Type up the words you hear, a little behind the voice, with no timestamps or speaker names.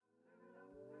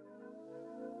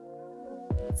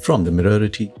From the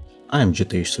Mirrority, I am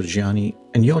Jitesh Surjani,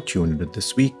 and you're tuned into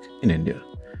This Week in India,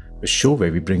 a show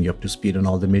where we bring you up to speed on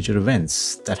all the major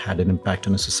events that had an impact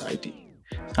on our society,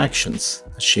 actions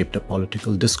that shaped our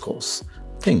political discourse,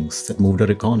 things that moved our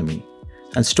economy,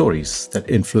 and stories that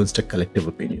influenced our collective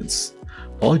opinions,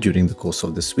 all during the course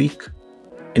of this week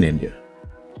in India.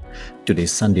 Today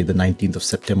is Sunday, the 19th of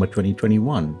September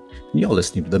 2021, and you're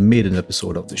listening to the maiden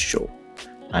episode of this show.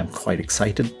 I'm quite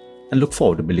excited and look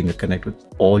forward to building a connect with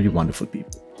all you wonderful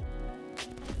people.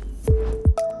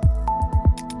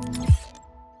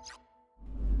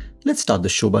 Let's start the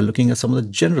show by looking at some of the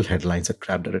general headlines that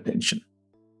grabbed our attention.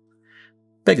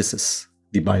 Pegasus,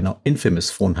 the by now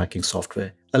infamous phone hacking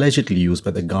software allegedly used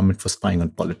by the government for spying on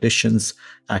politicians,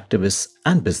 activists,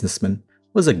 and businessmen,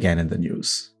 was again in the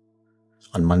news.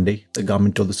 On Monday, the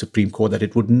government told the Supreme Court that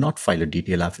it would not file a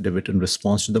detailed affidavit in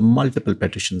response to the multiple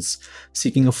petitions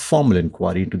seeking a formal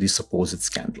inquiry into the supposed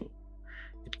scandal.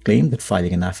 It claimed that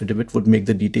filing an affidavit would make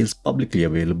the details publicly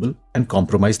available and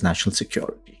compromise national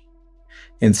security.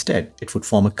 Instead, it would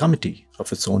form a committee of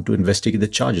its own to investigate the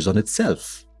charges on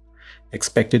itself.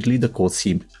 Expectedly, the court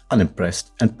seemed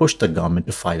unimpressed and pushed the government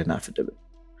to file an affidavit,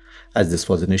 as this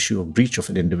was an issue of breach of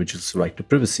an individual's right to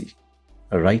privacy,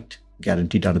 a right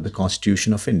guaranteed under the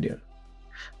Constitution of India.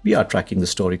 We are tracking the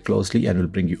story closely and will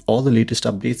bring you all the latest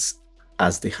updates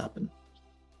as they happen.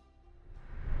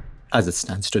 As it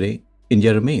stands today,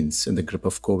 India remains in the grip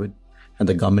of COVID, and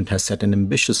the government has set an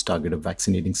ambitious target of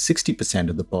vaccinating 60%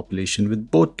 of the population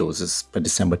with both doses by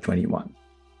December 21.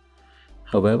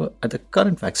 However, at the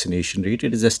current vaccination rate,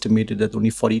 it is estimated that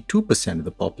only 42% of the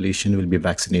population will be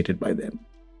vaccinated by then.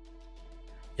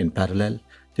 In parallel,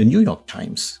 the New York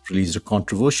Times released a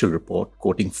controversial report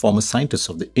quoting former scientists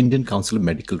of the Indian Council of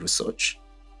Medical Research.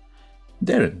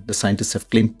 Therein, the scientists have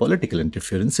claimed political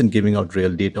interference in giving out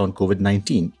real data on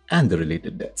COVID-19 and the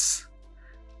related deaths.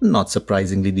 Not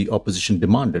surprisingly, the opposition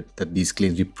demanded that these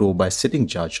claims be proved by a sitting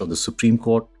judge of the Supreme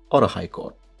Court or a High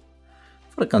Court.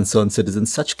 For a concerned citizen,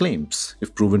 such claims,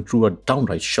 if proven true, are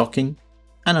downright shocking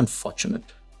and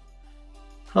unfortunate.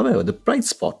 However, the bright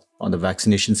spot on the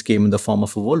vaccinations came in the form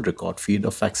of a world record feat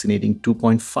of vaccinating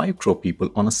 2.5 crore people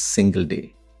on a single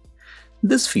day.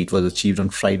 This feat was achieved on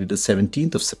Friday the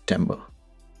 17th of September,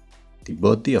 the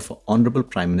birthday of our Honorable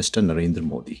Prime Minister Narendra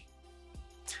Modi.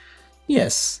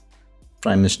 Yes,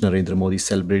 Prime Minister Narendra Modi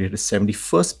celebrated his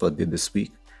 71st birthday this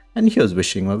week, and here's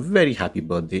wishing him a very happy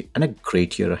birthday and a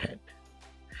great year ahead.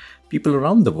 People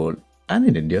around the world and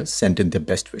in India sent in their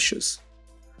best wishes.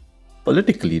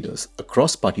 Political leaders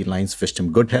across party lines wished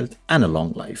him good health and a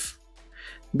long life.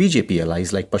 BJP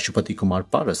allies like Pashupati Kumar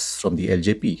Paras from the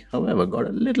LJP, however, got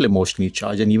a little emotionally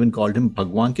charged and even called him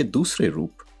Bhagwan ke dusre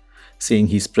roop, saying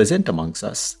he's present amongst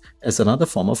us as another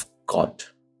form of God.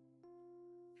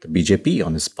 The BJP,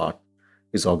 on his part,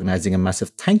 is organizing a massive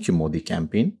Thank You Modi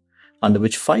campaign, under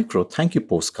which 5 crore thank you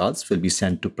postcards will be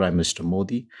sent to Prime Minister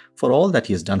Modi for all that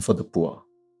he has done for the poor.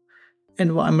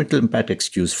 Environmental impact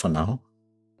excused for now.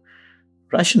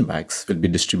 Ration bags will be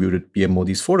distributed with PM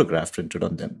Modi's photograph printed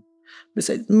on them,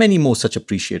 besides many more such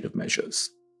appreciative measures.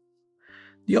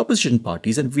 The opposition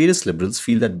parties and various liberals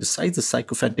feel that besides the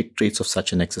sycophantic traits of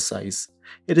such an exercise,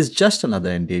 it is just another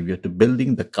endeavor to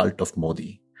building the cult of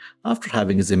Modi, after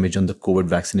having his image on the COVID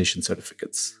vaccination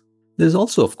certificates. There is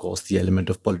also, of course, the element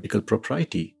of political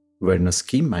propriety, wherein a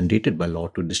scheme mandated by law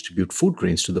to distribute food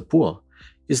grains to the poor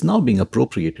is now being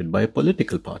appropriated by a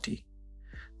political party.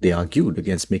 They argued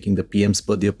against making the PM's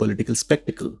birthday a political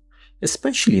spectacle,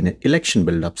 especially in an election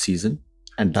build-up season,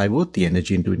 and divert the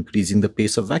energy into increasing the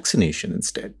pace of vaccination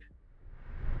instead.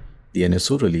 The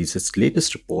NSO released its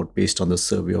latest report based on the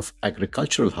survey of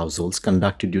agricultural households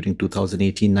conducted during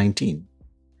 2018-19.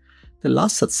 The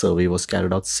last such survey was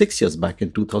carried out 6 years back in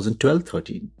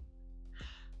 2012-13.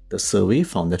 The survey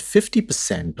found that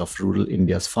 50% of rural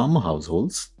India's farmer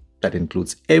households, that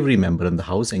includes every member in the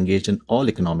house engaged in all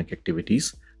economic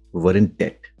activities, were in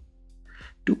debt,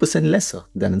 2% lesser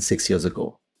than in 6 years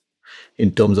ago.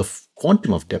 In terms of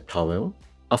quantum of debt, however,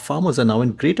 our farmers are now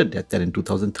in greater debt than in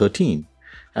 2013,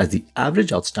 as the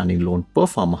average outstanding loan per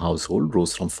farmer household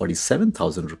rose from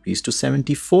 47,000 rupees to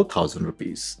 74,000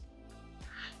 rupees.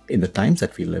 In the times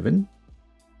that we live in,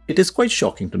 it is quite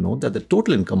shocking to note that the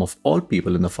total income of all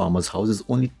people in the farmer's house is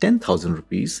only 10,000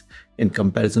 rupees in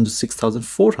comparison to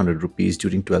 6,400 rupees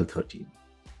during 12-13.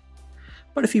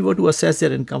 But if we were to assess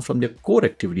their income from their core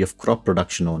activity of crop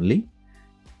production only,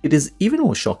 it is even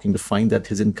more shocking to find that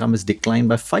his income has declined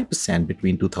by 5%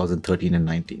 between 2013 and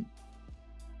 19.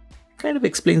 Kind of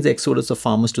explains the exodus of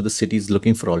farmers to the cities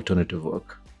looking for alternative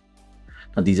work.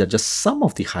 Now, these are just some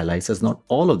of the highlights, as not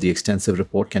all of the extensive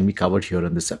report can be covered here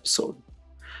in this episode.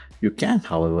 You can,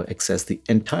 however, access the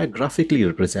entire graphically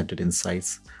represented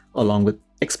insights along with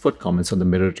expert comments on the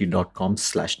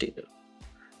mirrority.com/data.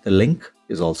 The link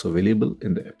is also available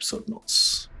in the episode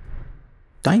notes.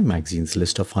 Time magazine's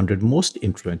list of 100 most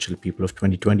influential people of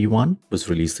 2021 was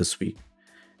released this week.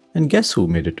 And guess who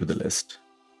made it to the list?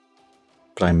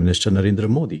 Prime Minister Narendra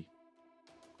Modi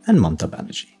and Mamata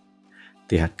Banerjee.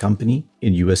 They had company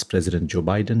in US President Joe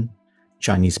Biden,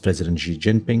 Chinese President Xi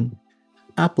Jinping,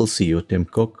 Apple CEO Tim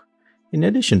Cook, in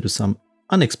addition to some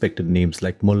unexpected names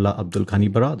like Mullah Abdul Ghani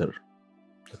Baradar,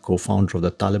 the co-founder of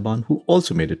the Taliban, who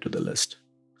also made it to the list.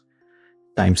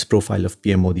 Times profile of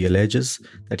PM Modi alleges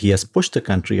that he has pushed the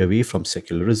country away from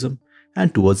secularism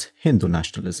and towards Hindu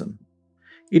nationalism.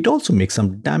 It also makes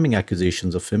some damning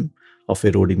accusations of him of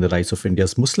eroding the rights of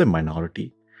India's Muslim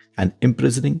minority and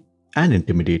imprisoning and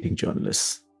intimidating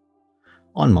journalists.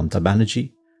 On Mamata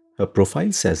Banerjee, her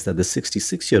profile says that the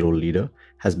 66-year-old leader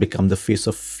has become the face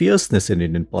of fierceness in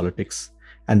Indian politics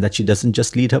and that she doesn't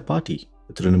just lead her party,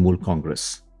 the Trinamool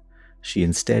Congress. She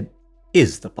instead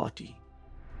is the party.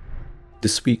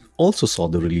 This week also saw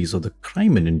the release of the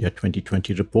Crime in India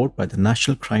 2020 report by the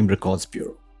National Crime Records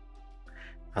Bureau.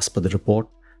 As per the report,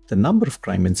 the number of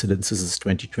crime incidences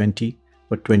in 2020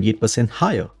 were 28%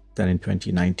 higher than in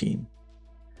 2019.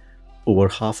 Over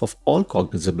half of all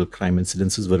cognizable crime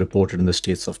incidences were reported in the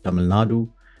states of Tamil Nadu,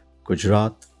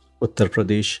 Gujarat, Uttar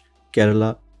Pradesh,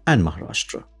 Kerala, and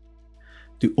Maharashtra.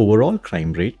 The overall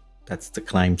crime rate, that's the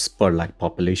crimes per lakh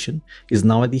population, is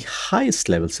now at the highest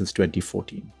level since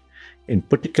 2014. In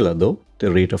particular, though,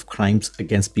 the rate of crimes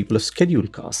against people of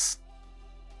scheduled castes.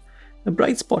 A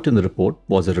bright spot in the report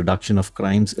was a reduction of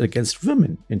crimes against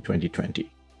women in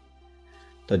 2020.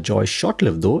 The joy is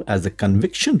short-lived though, as the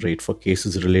conviction rate for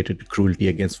cases related to cruelty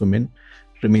against women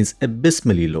remains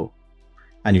abysmally low,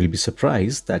 and you'll be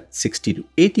surprised that 60 to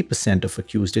 80% of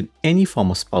accused in any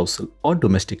form of spousal or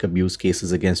domestic abuse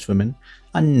cases against women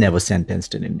are never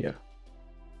sentenced in India.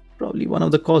 Probably one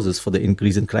of the causes for the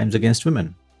increase in crimes against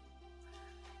women.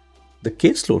 The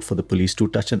caseload for the police too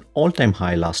touched an all-time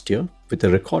high last year with a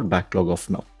record backlog of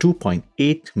now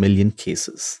 2.8 million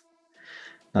cases.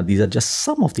 Now, these are just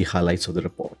some of the highlights of the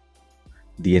report.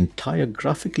 The entire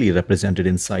graphically represented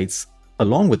insights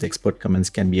along with expert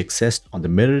comments can be accessed on the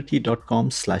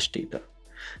mirrority.com/data.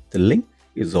 The link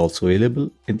is also available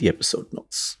in the episode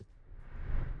notes.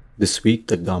 This week,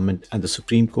 the government and the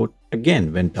Supreme Court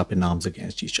again went up in arms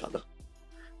against each other.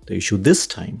 The issue this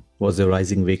time was the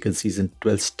rising vacancies in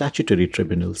 12 statutory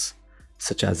tribunals,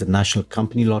 such as the National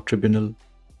Company Law Tribunal,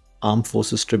 Armed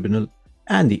Forces Tribunal,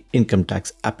 and the Income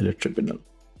Tax Appellate Tribunal.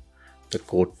 The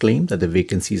court claimed that the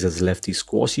vacancies has left these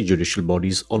quasi-judicial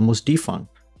bodies almost defunct.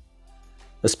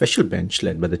 A special bench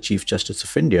led by the Chief Justice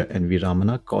of India, N.V.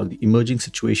 Ramana, called the emerging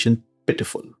situation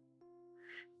pitiful.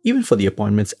 Even for the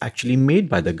appointments actually made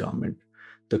by the government,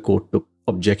 the court took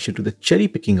objection to the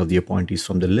cherry-picking of the appointees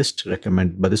from the list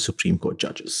recommended by the Supreme Court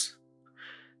judges.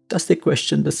 Thus, they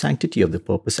questioned the sanctity of the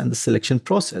purpose and the selection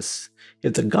process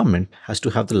if the government has to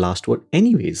have the last word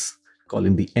anyways,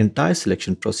 calling the entire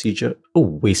selection procedure a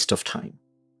waste of time.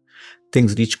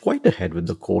 Things reached quite ahead with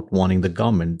the court warning the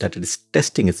government that it is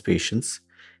testing its patience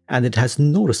and it has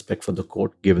no respect for the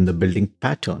court given the building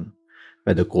pattern,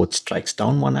 where the court strikes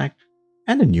down one act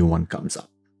and a new one comes up.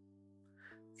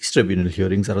 These tribunal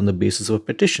hearings are on the basis of a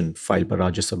petition filed by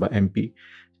Rajya Sabha MP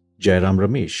Jairam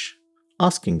Ramesh,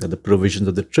 asking that the provisions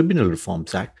of the Tribunal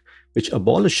Reforms Act, which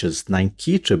abolishes 9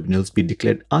 key tribunals, be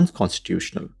declared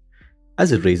unconstitutional,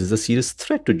 as it raises a serious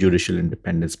threat to judicial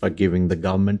independence by giving the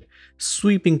government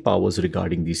sweeping powers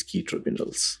regarding these key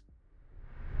tribunals.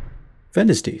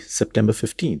 Wednesday, September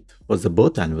 15th, was the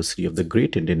birth anniversary of the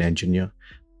great Indian engineer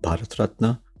Bharat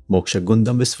Ratna Moksha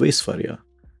Gundam Visvesvarya,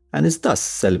 and is thus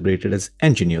celebrated as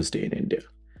Engineers Day in India.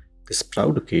 This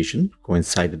proud occasion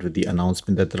coincided with the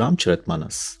announcement that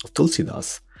Ramcharitmanas of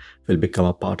Tulsidas will become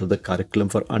a part of the curriculum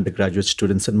for undergraduate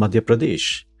students in Madhya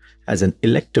Pradesh as an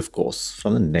elective course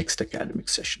from the next academic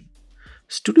session.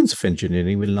 Students of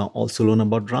engineering will now also learn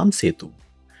about Ram Setu,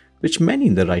 which many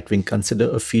in the right wing consider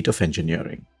a feat of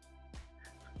engineering.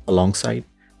 Alongside,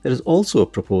 there is also a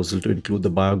proposal to include the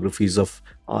biographies of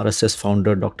RSS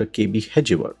founder Dr. K.B.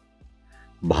 Hedgewar,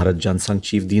 Bharat Jan Sangh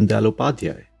Chief Deen Dayal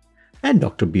Upadhyay, and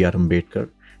Dr. B.R. Ambedkar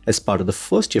as part of the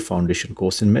first-year foundation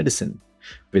course in medicine,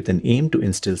 with an aim to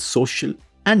instill social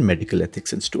and medical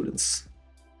ethics in students.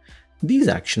 These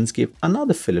actions gave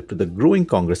another fillip to the growing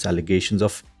Congress allegations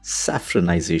of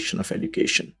saffronisation of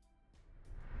education.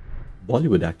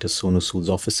 Bollywood actor Sonu Sood's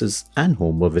offices and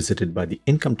home were visited by the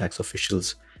income tax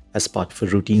officials as part of a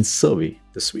routine survey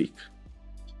this week.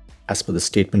 As per the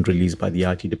statement released by the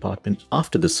IT department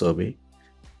after the survey,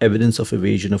 evidence of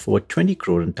evasion of over 20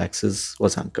 crore in taxes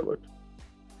was uncovered.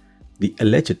 The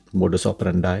alleged modus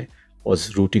operandi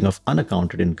was routing of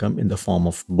unaccounted income in the form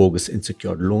of bogus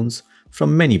unsecured loans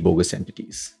from many bogus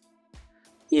entities.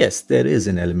 Yes, there is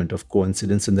an element of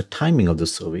coincidence in the timing of the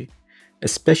survey,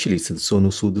 especially since Sonu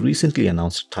Sood recently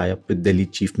announced a tie-up with Delhi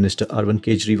Chief Minister Arvind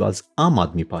Kejriwal's Aam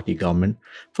Aadmi Party government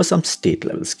for some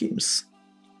state-level schemes.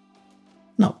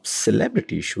 Now,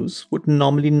 celebrity issues would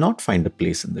normally not find a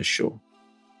place in this show.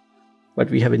 But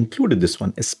we have included this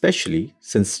one especially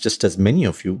since, just as many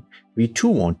of you, we too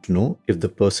want to know if the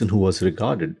person who was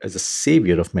regarded as a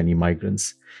savior of many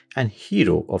migrants and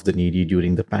hero of the needy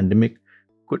during the pandemic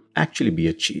could actually be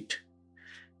a cheat.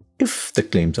 If the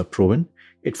claims are proven,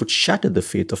 it would shatter the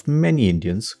faith of many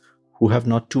Indians who have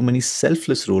not too many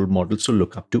selfless role models to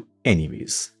look up to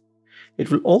anyways. It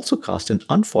will also cast an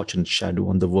unfortunate shadow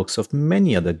on the works of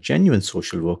many other genuine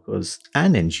social workers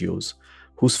and NGOs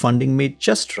whose funding may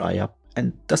just dry up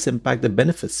and thus impact the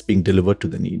benefits being delivered to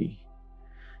the needy.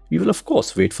 We will of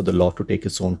course wait for the law to take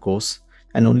its own course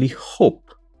and only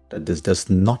hope that this does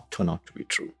not turn out to be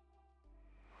true.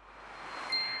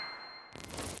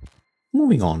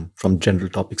 Moving on from general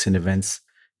topics and events,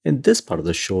 in this part of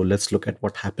the show, let's look at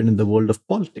what happened in the world of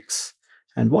politics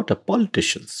and what our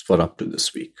politicians were up to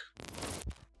this week.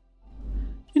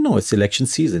 You know, it's election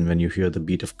season when you hear the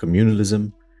beat of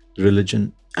communalism,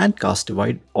 religion, and caste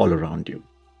divide all around you.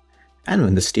 And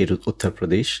when the state of Uttar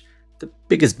Pradesh, the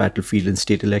biggest battlefield in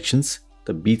state elections,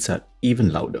 the beats are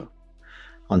even louder.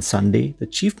 On Sunday, the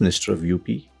Chief Minister of UP,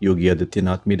 Yogi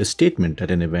Adityanath, made a statement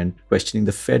at an event questioning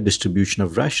the fair distribution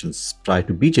of rations prior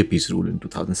to BJP's rule in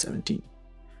 2017.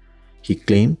 He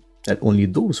claimed that only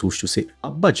those who used to say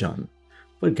Abba Jaan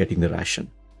were getting the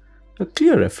ration, a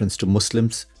clear reference to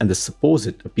Muslims and the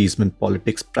supposed appeasement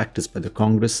politics practiced by the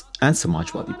Congress and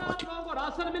Samajwadi Party.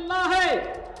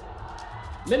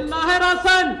 मिलना है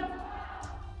ration.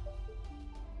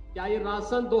 क्या ये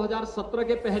ration 2017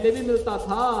 के पहले भी मिलता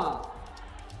था?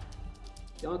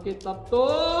 क्योंकि तब तो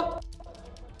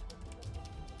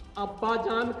अब्बा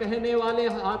जान कहने वाले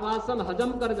राशन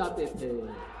हजम कर जाते थे।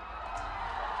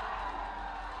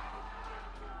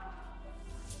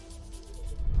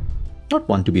 Not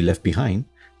one to be left behind,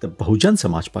 the Bahujan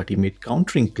Samaj Party made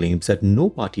countering claims that no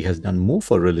party has done more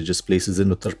for religious places in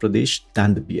Uttar Pradesh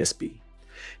than the BSP.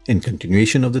 In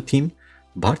continuation of the theme,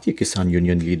 Bharatiya Kisan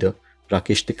Union leader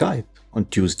Rakesh Tikait on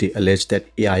Tuesday alleged that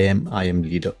AIM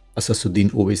leader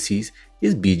Asasuddin Owaisi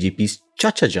is BJP's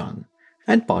Chacha Jaan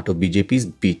and part of BJP's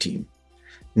B team.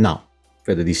 Now,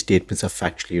 whether these statements are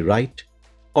factually right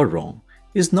or wrong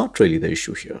is not really the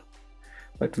issue here.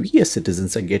 But we as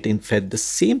citizens are getting fed the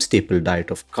same staple diet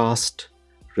of caste,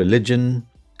 religion,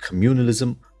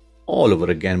 communalism all over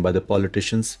again by the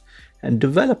politicians, and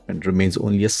development remains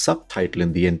only a subtitle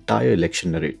in the entire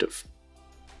election narrative.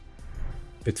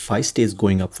 With 5 states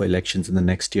going up for elections in the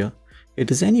next year,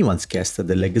 it is anyone's guess that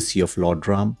the legacy of Lord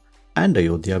Ram and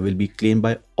Ayodhya will be claimed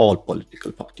by all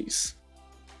political parties.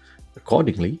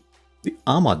 Accordingly, the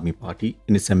Aam Aadmi Party,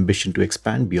 in its ambition to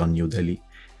expand beyond New Delhi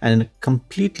and in a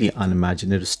completely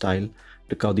unimaginative style,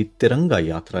 took out the Tiranga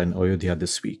Yatra in Ayodhya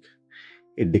this week.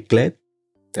 It declared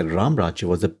that Ram Rajya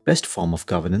was the best form of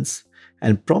governance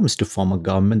and promised to form a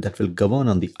government that will govern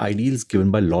on the ideals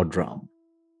given by Lord Ram.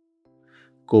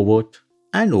 Covert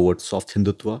and overt soft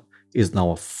Hindutva is now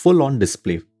a full-on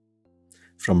display,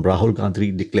 from Rahul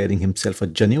Gandhi declaring himself a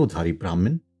Janeodhari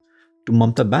Brahmin to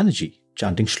Mamata Banerjee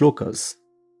chanting shlokas.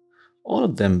 All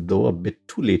of them, though, a bit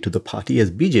too late to the party,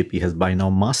 as BJP has by now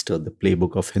mastered the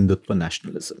playbook of Hindutva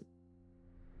nationalism.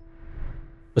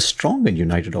 A strong and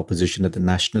united opposition at the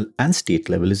national and state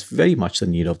level is very much the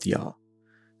need of the hour,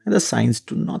 and the signs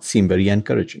do not seem very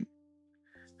encouraging.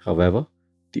 However,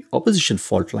 the opposition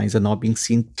fault lines are now being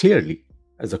seen clearly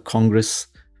as the Congress,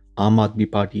 Aam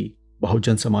Aadmi Party,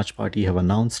 Bahujan Samaj Party have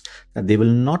announced that they will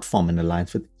not form an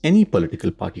alliance with any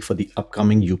political party for the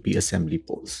upcoming UP Assembly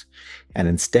polls, and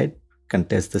instead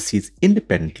contest the seats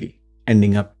independently,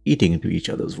 ending up eating into each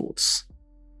other's votes.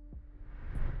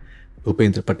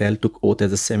 Bhupendra Patel took oath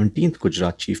as the 17th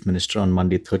Gujarat Chief Minister on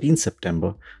Monday 13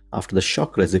 September after the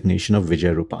shock resignation of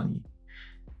Vijay Rupani.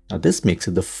 Now this makes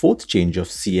it the 4th change of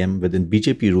CM within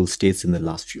BJP-ruled states in the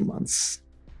last few months.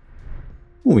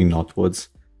 Moving northwards,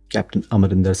 Captain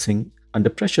Amarinder Singh, under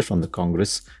pressure from the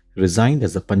Congress, resigned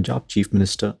as the Punjab Chief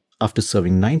Minister after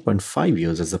serving 9.5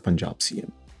 years as the Punjab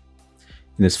CM.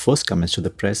 In his first comments to the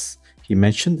press, he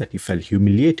mentioned that he felt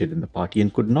humiliated in the party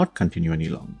and could not continue any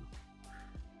longer.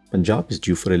 Punjab is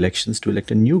due for elections to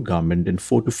elect a new government in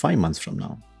 4 to 5 months from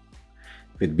now.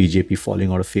 With BJP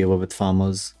falling out of favour with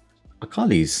farmers,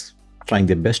 Akalis trying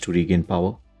their best to regain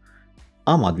power,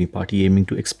 Aam Aadmi Party aiming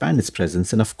to expand its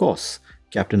presence, and of course,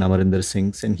 Captain Amarinder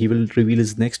Singh saying he will reveal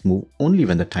his next move only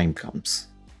when the time comes.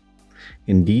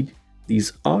 Indeed,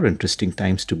 these are interesting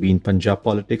times to be in Punjab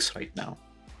politics right now.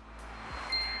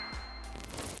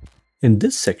 In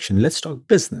this section, let's talk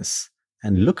business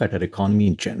and look at our economy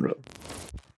in general.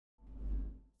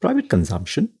 Private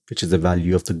consumption, which is the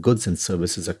value of the goods and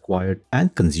services acquired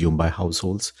and consumed by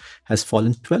households, has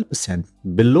fallen 12%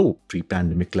 below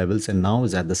pre-pandemic levels and now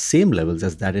is at the same levels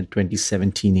as that in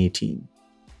 2017-18.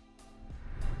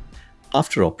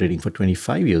 After operating for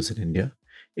 25 years in India,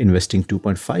 investing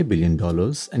 $2.5 billion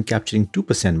and capturing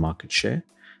 2% market share,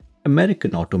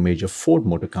 American auto major Ford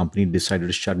Motor Company decided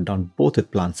to shut down both its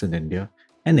plants in India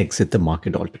and exit the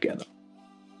market altogether.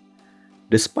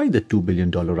 Despite the $2 billion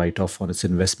write-off on its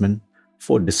investment,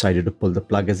 Ford decided to pull the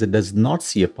plug as it does not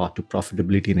see a path to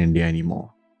profitability in India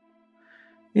anymore.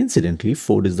 Incidentally,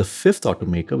 Ford is the fifth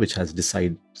automaker which has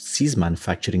decided to cease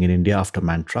manufacturing in India after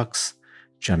MAN Trucks,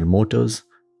 General Motors,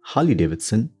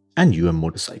 Harley-Davidson, and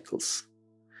Motorcycles.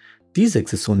 These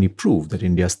exits only prove that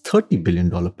India's $30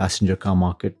 billion passenger car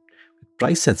market with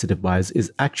price-sensitive buyers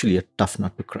is actually a tough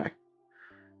nut to crack.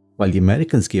 While the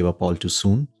Americans gave up all too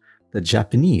soon, the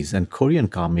Japanese and Korean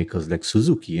car makers like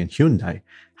Suzuki and Hyundai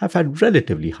have had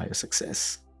relatively higher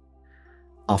success.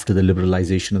 After the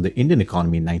liberalization of the Indian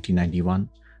economy in 1991,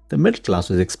 the middle class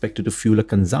was expected to fuel a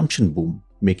consumption boom,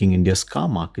 making India's car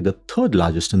market the third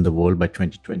largest in the world by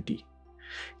 2020.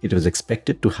 It was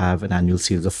expected to have an annual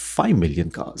sales of 5 million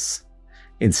cars.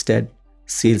 Instead,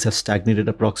 sales have stagnated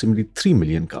at approximately 3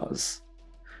 million cars.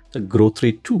 The growth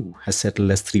rate too has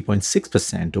settled as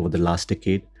 3.6% over the last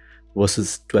decade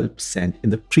versus 12% in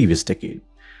the previous decade.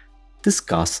 This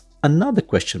casts another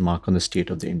question mark on the state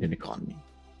of the Indian economy.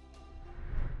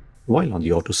 While on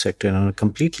the auto sector and on a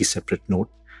completely separate note,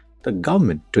 the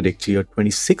government today cleared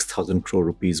 26,000 crore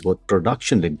rupees worth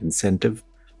production-linked incentive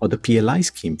or the PLI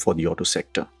scheme for the auto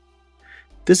sector.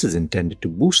 This is intended to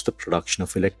boost the production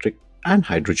of electric and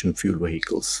hydrogen fuel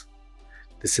vehicles.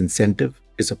 This incentive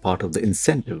is a part of the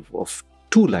incentive of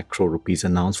 2 lakh crore rupees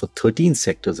announced for 13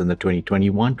 sectors in the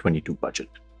 2021-22 budget.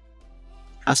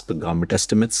 As per government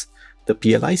estimates, the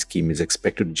PLI scheme is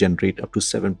expected to generate up to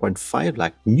 7.5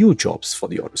 lakh new jobs for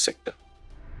the auto sector.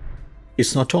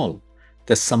 It's not all.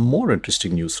 There's some more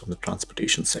interesting news from the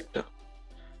transportation sector.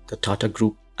 The Tata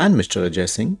Group and Mr. Ajay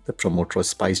Singh, the promoter of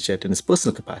SpiceJet in his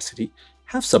personal capacity,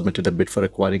 have submitted a bid for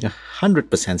acquiring a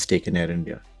 100% stake in Air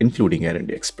India, including Air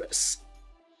India Express.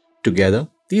 Together,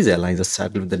 these airlines are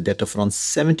saddled with a debt of around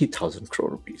 70,000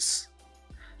 crore rupees.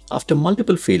 After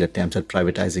multiple failed attempts at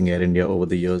privatizing Air India over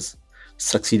the years,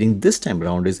 succeeding this time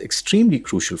around is extremely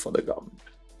crucial for the government.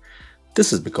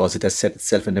 This is because it has set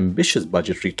itself an ambitious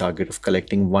budgetary target of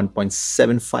collecting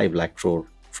 1.75 lakh crore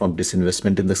from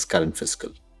disinvestment in this current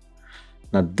fiscal.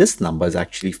 Now, this number is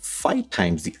actually 5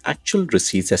 times the actual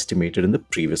receipts estimated in the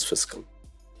previous fiscal.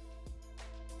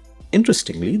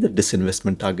 Interestingly, the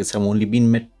disinvestment targets have only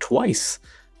been met twice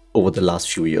over the last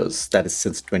few years, that is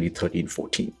since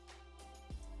 2013-14.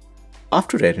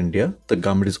 After Air India, the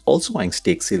government is also eyeing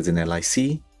stake sales in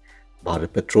LIC,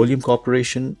 Bharat Petroleum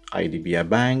Corporation, IDBI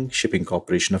Bank, Shipping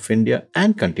Corporation of India,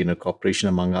 and Container Corporation,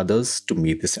 among others, to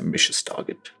meet this ambitious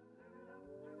target.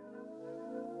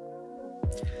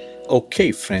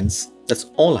 Okay, friends, that's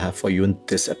all I have for you in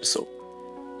this episode.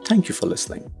 Thank you for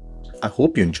listening. I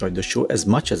hope you enjoyed the show as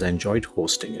much as I enjoyed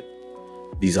hosting it.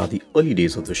 These are the early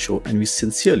days of the show, and we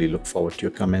sincerely look forward to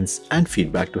your comments and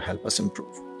feedback to help us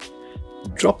improve.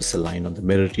 Drop us a line on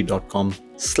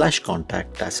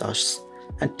themirrority.com/contact us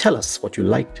and tell us what you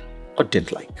liked or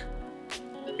didn't like.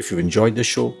 If you've enjoyed the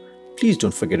show, please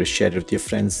don't forget to share it with your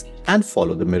friends and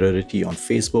follow the Mirrority on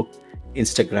Facebook,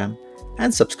 Instagram,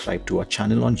 and subscribe to our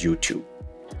channel on YouTube.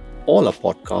 All our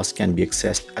podcasts can be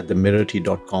accessed at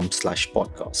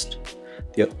themirrority.com/podcast.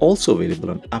 They are also available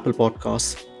on Apple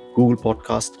Podcasts, Google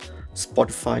Podcasts,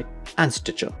 Spotify, and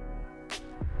Stitcher.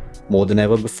 More than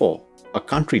ever before, our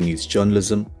country needs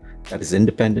journalism that is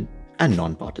independent and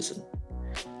non-partisan.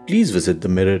 Please visit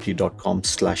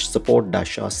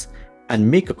themirrority.com/support-us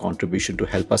and make a contribution to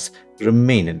help us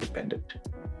remain independent.